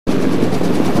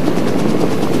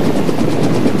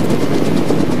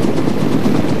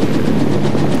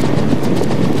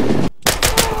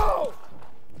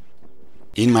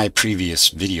In my previous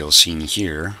video seen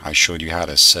here, I showed you how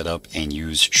to set up and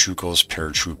use Shuko's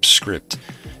Paratroops script.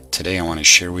 Today I want to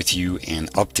share with you an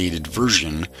updated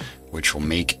version which will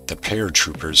make the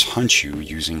paratroopers hunt you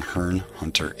using Herne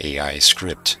Hunter AI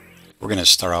script. We're going to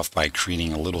start off by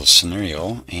creating a little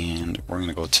scenario, and we're going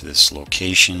to go to this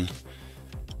location.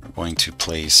 We're going to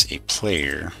place a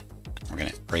player. We're going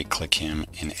to right click him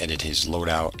and edit his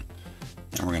loadout.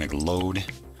 And we're going to load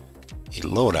a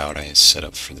loadout I have set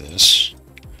up for this,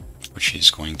 which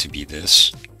is going to be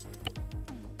this.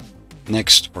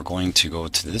 Next, we're going to go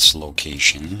to this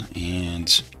location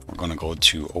and we're going to go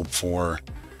to OP4,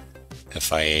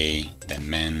 FIA, then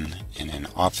men, and then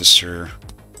officer.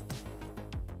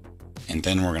 And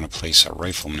then we're going to place a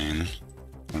rifleman.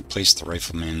 I'm going to place the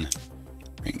rifleman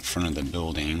right in front of the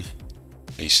building,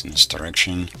 facing this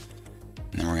direction.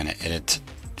 And then we're going to edit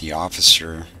the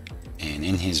officer, and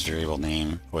in his variable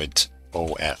name put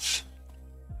OF.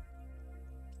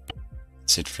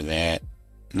 That's it for that.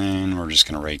 And then we're just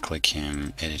going to right click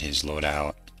him, edit his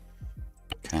loadout,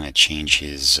 kind of change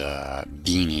his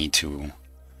beanie to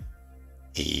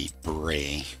a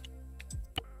beret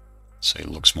so he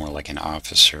looks more like an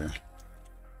officer.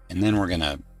 And then we're going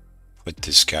to put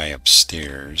this guy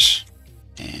upstairs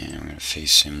and we're going to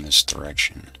face him this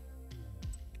direction.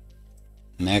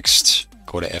 Next,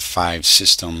 go to F5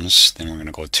 systems, then we're going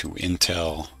to go to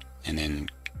Intel and then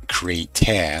create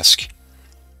task.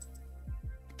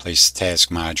 Place the task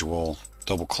module,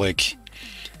 double click,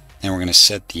 then we're going to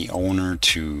set the owner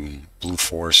to blue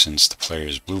 4 since the player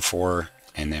is blue 4,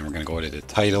 and then we're going to go to the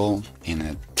title, and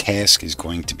the task is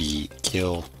going to be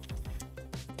kill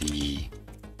the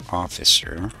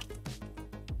officer,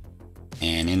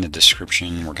 and in the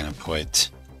description we're going to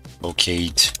put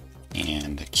locate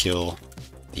and kill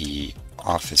the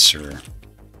officer,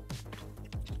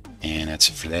 and that's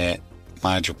it for that.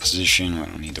 Module position, we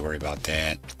don't need to worry about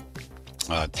that.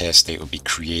 Task state will be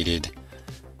created.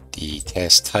 The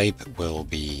task type will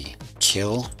be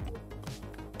kill,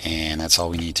 and that's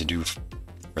all we need to do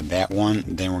for that one.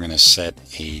 Then we're going to set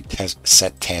a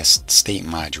set task state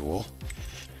module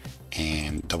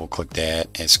and double click that.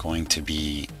 It's going to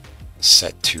be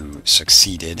set to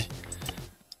succeeded,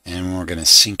 and we're going to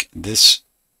sync this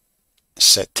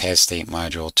set task state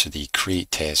module to the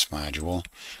create task module.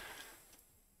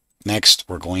 Next,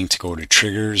 we're going to go to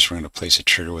triggers. We're going to place a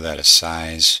trigger without a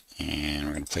size, and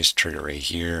we're going to place a trigger right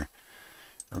here.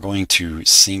 We're going to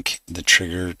sync the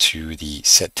trigger to the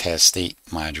set task state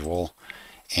module,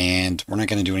 and we're not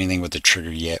going to do anything with the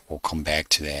trigger yet. We'll come back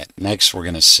to that. Next, we're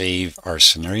going to save our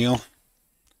scenario,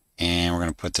 and we're going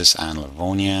to put this on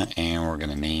Livonia, and we're going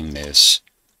to name this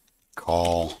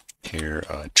Call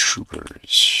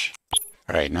Paratroopers.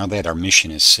 Alright, now that our mission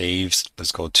is saved,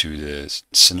 let's go to the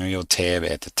scenario tab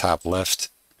at the top left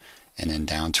and then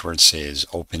down to where it says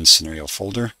open scenario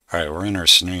folder. Alright, we're in our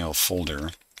scenario folder,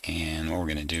 and what we're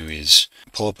going to do is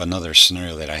pull up another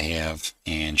scenario that I have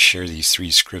and share these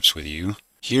 3 scripts with you.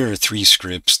 Here are 3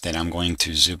 scripts that I'm going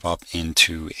to zip up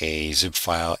into a zip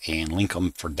file and link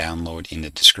them for download in the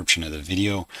description of the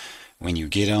video. When you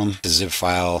get them, the zip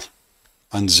file,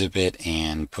 unzip it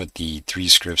and put the 3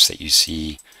 scripts that you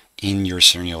see in your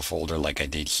scenario folder like I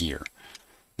did here.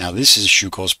 Now this is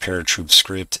Shuko's Paratroops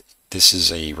script. This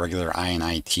is a regular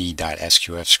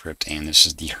init.sqf script, and this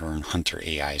is the Herne Hunter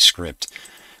AI script.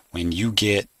 When you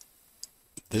get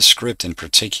this script in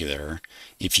particular,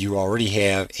 if you already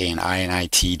have an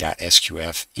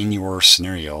init.sqf in your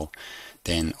scenario,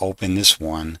 then open this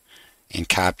one and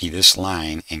copy this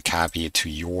line and copy it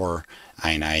to your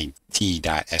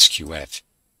init.sqf.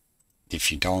 If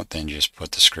you don't, then just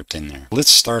put the script in there. Let's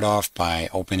start off by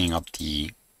opening up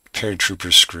the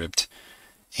Paratrooper script,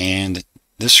 and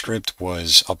this script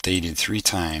was updated 3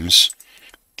 times.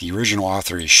 The original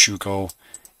author is Shuko,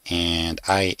 and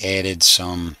I added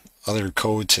some other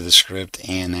code to the script,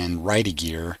 and then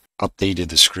Rydygier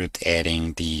updated the script,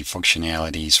 adding the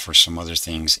functionalities for some other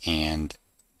things and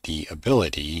the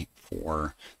ability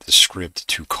for the script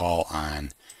to call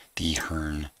on the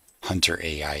Herne Hunter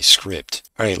AI script.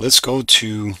 Alright, let's go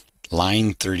to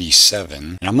line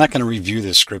 37. And I'm not going to review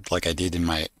this script like I did in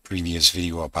my previous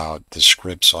video about the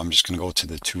script, so I'm just going to go to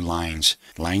the 2 lines.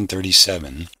 Line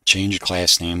 37, change the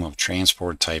class name of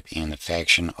transport type and the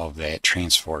faction of that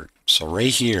transport. So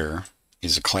right here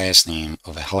is the class name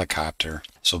of a helicopter.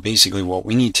 So basically what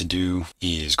we need to do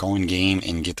is go in game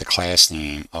and get the class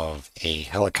name of a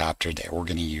helicopter that we're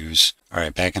going to use.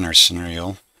 Alright, back in our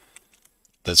scenario,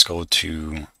 let's go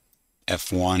to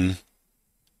F1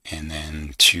 and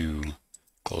then to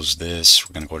close this,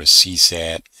 we're going to go to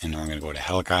CSAT, and then we're going to go to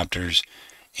helicopters,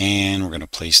 and we're going to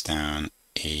place down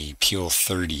a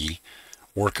PO30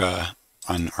 Orca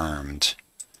unarmed.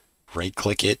 Right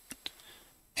click it,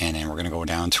 and then we're going to go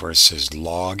down to where it says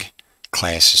log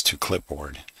classes to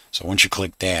clipboard. So once you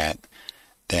click that,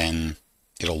 then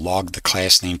it'll log the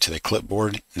class name to the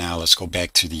clipboard. Now let's go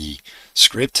back to the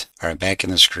script. All right, back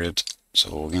in the script.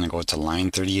 So we're going to go to line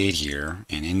 38 here,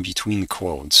 and in between the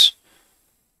quotes,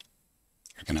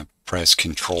 you're going to press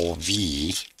Control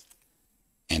V,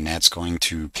 and that's going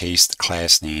to paste the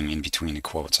class name in between the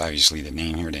quotes. Obviously the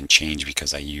name here didn't change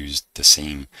because I used the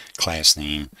same class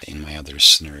name in my other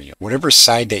scenario. Whatever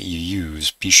side that you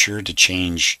use, be sure to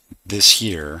change this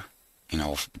here. You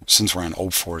know, since we're on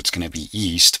O4, it's going to be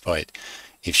east, but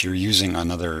if you're using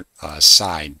another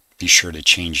side, be sure to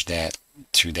change that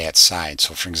to that side.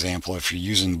 So for example, if you're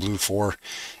using blue 4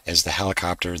 as the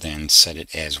helicopter, then set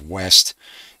it as west.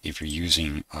 If you're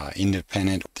using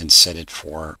independent, then set it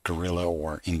for guerrilla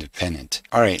or independent.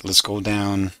 All right, let's go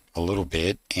down a little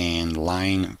bit, and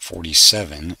line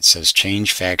 47, it says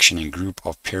change faction and group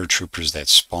of paratroopers that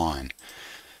spawn.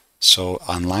 So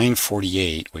on line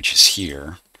 48, which is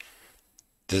here,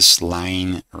 this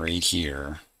line right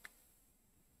here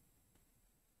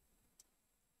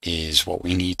is what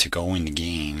we need to go in the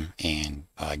game and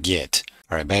get.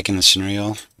 All right, back in the scenario,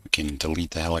 we can delete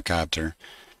the helicopter.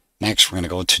 Next, we're going to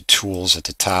go to Tools at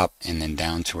the top, and then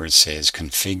down to where it says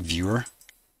Config Viewer.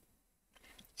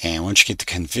 And once you get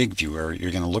the Config Viewer,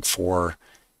 you're going to look for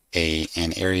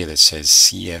an area that says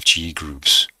CFG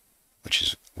Groups, which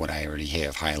is what I already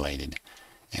have highlighted.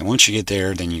 And once you get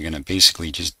there, then you're going to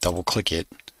basically just double click it,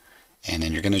 and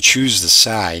then you're going to choose the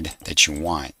side that you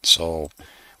want. So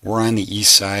we're on the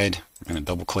east side. We're going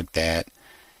to double click that,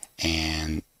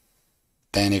 and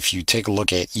then if you take a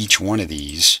look at each one of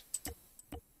these,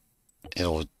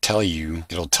 it'll tell you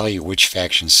which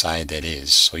faction side that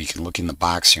is. So you can look in the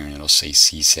box here and it'll say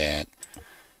CSAT,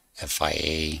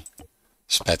 FIA,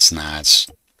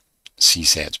 Spetsnaz,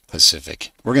 CSAT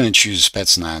Pacific. We're going to choose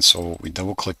Spetsnaz, so we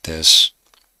double click this,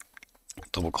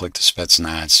 double click the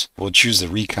Spetsnaz. We'll choose the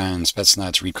Recon,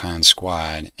 Spetsnaz Recon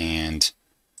Squad, and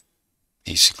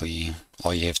basically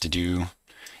all you have to do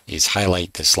is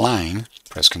highlight this line,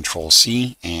 press Control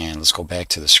C, and let's go back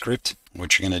to the script.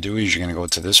 What you're going to do is you're going to go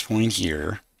to this point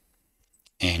here,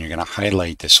 and you're going to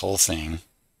highlight this whole thing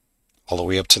all the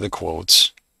way up to the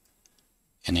quotes,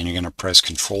 and then you're going to press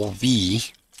Control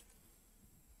V,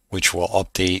 which will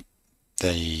update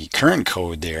the current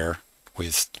code there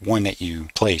with one that you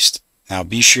placed. Now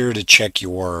be sure to check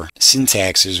your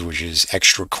syntaxes, which is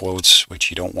extra quotes,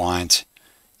 which you don't want,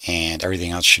 and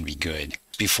everything else should be good.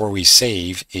 Before we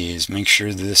save, is make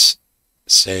sure this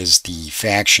says the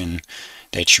faction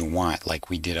that you want, like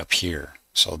we did up here.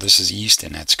 So this is east,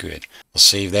 and that's good. We'll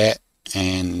save that.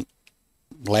 And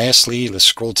lastly, let's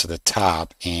scroll to the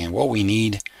top, and what we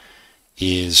need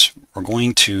is we're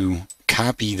going to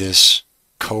copy this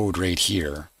code right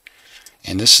here,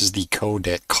 and this is the code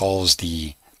that calls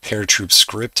the paratroop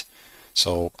script.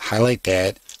 So highlight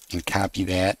that and copy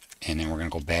that, and then we're going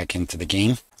to go back into the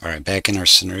game. All right, back in our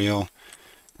scenario,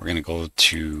 we're going to go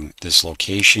to this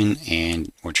location,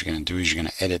 and what you're going to do is you're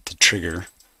going to edit the trigger,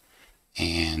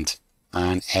 and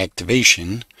on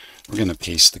activation we're going to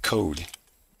paste the code.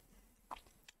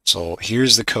 So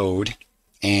here's the code,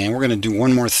 and we're going to do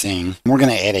one more thing. We're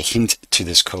going to add a hint to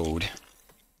this code.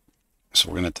 So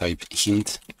we're going to type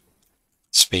hint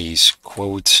space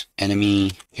quote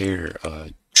enemy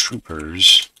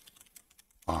troopers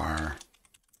are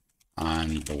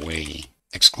on the way,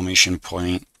 exclamation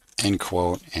point, end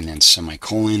quote, and then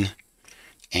semicolon.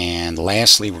 And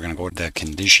lastly, we're going to go to the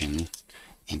condition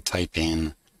and type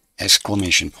in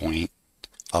exclamation point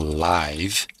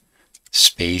alive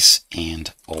space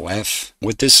and OF.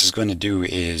 What this is going to do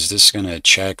is this is going to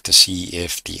check to see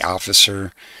if the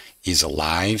officer is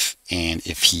alive, and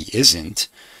if he isn't,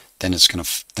 then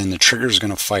the trigger is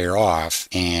going to fire off,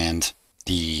 and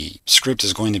the script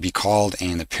is going to be called,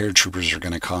 and the paratroopers are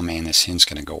going to come, and this hint's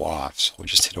going to go off. So we'll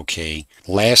just hit OK.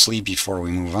 Lastly, before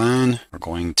we move on, we're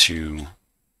going to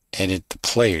edit the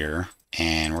player,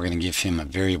 and we're going to give him a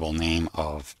variable name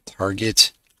of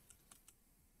targetPos.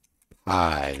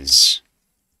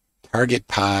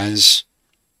 targetPos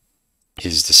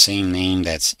is the same name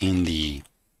that's in the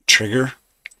trigger.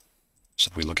 So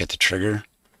if we look at the trigger,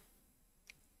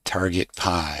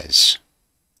 targetPos,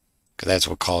 because that's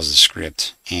what calls the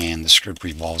script, and the script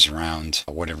revolves around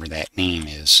whatever that name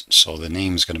is. So the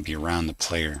name is going to be around the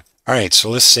player. All right, so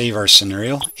let's save our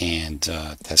scenario and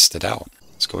test it out.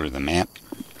 Let's go to the map,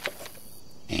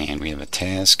 and we have a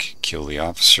task: kill the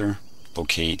officer,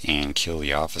 locate and kill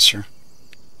the officer.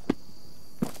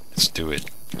 Let's do it.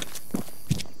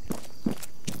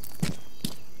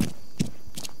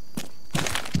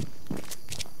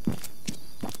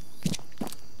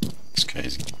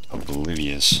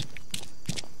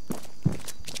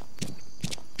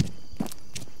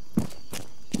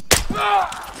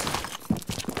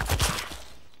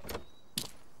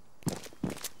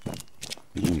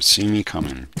 You didn't see me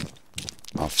coming.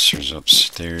 Officers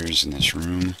upstairs in this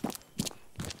room.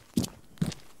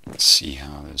 Let's see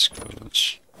how this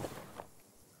goes.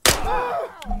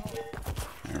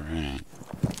 Alright.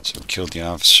 So killed the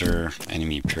officer.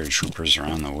 Enemy paratroopers are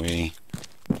on the way.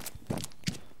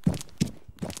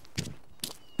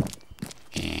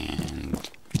 And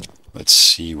let's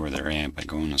see where they're at by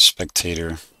going to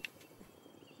spectator.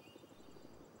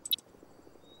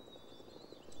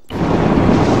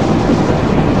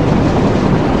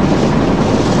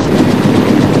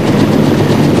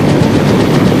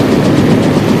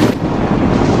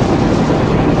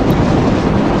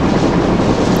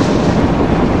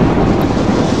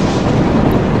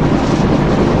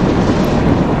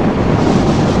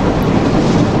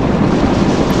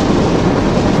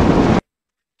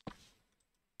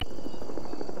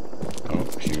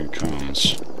 Here it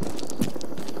comes.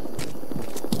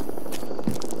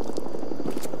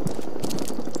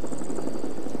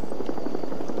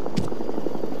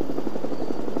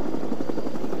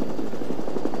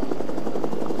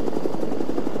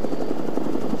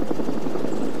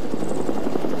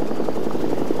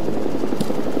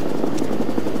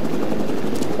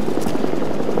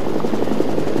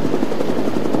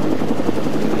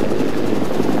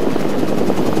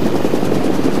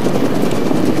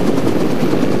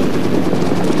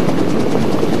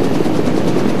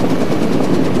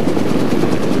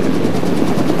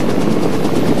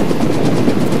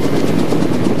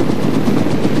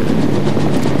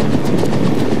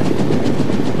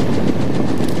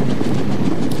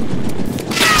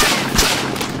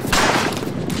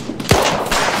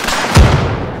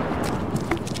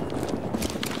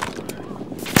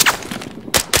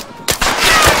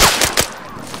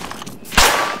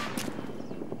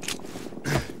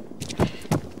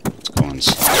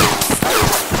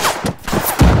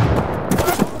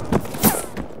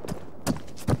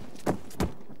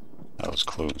 That was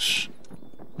close.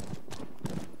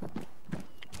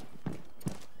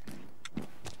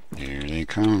 Here they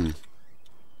come.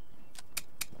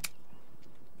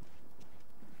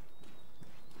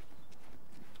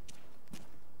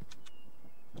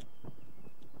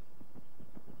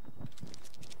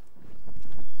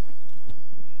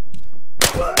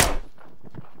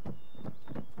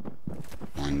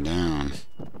 One down.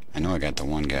 I know I got the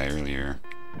one guy earlier.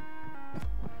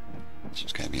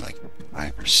 There's gotta be like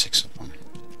 5 or 6 of them.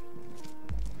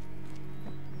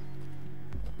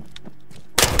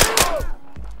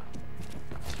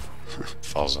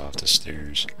 Falls off the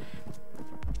stairs.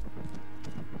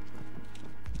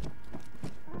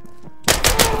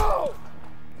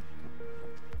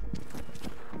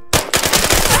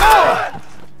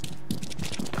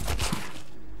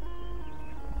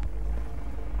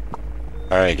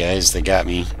 Alright guys, they got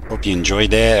me. Hope you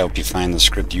enjoyed that. I hope you find the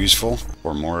script useful.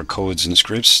 For more codes and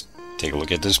scripts, take a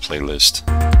look at this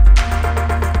playlist.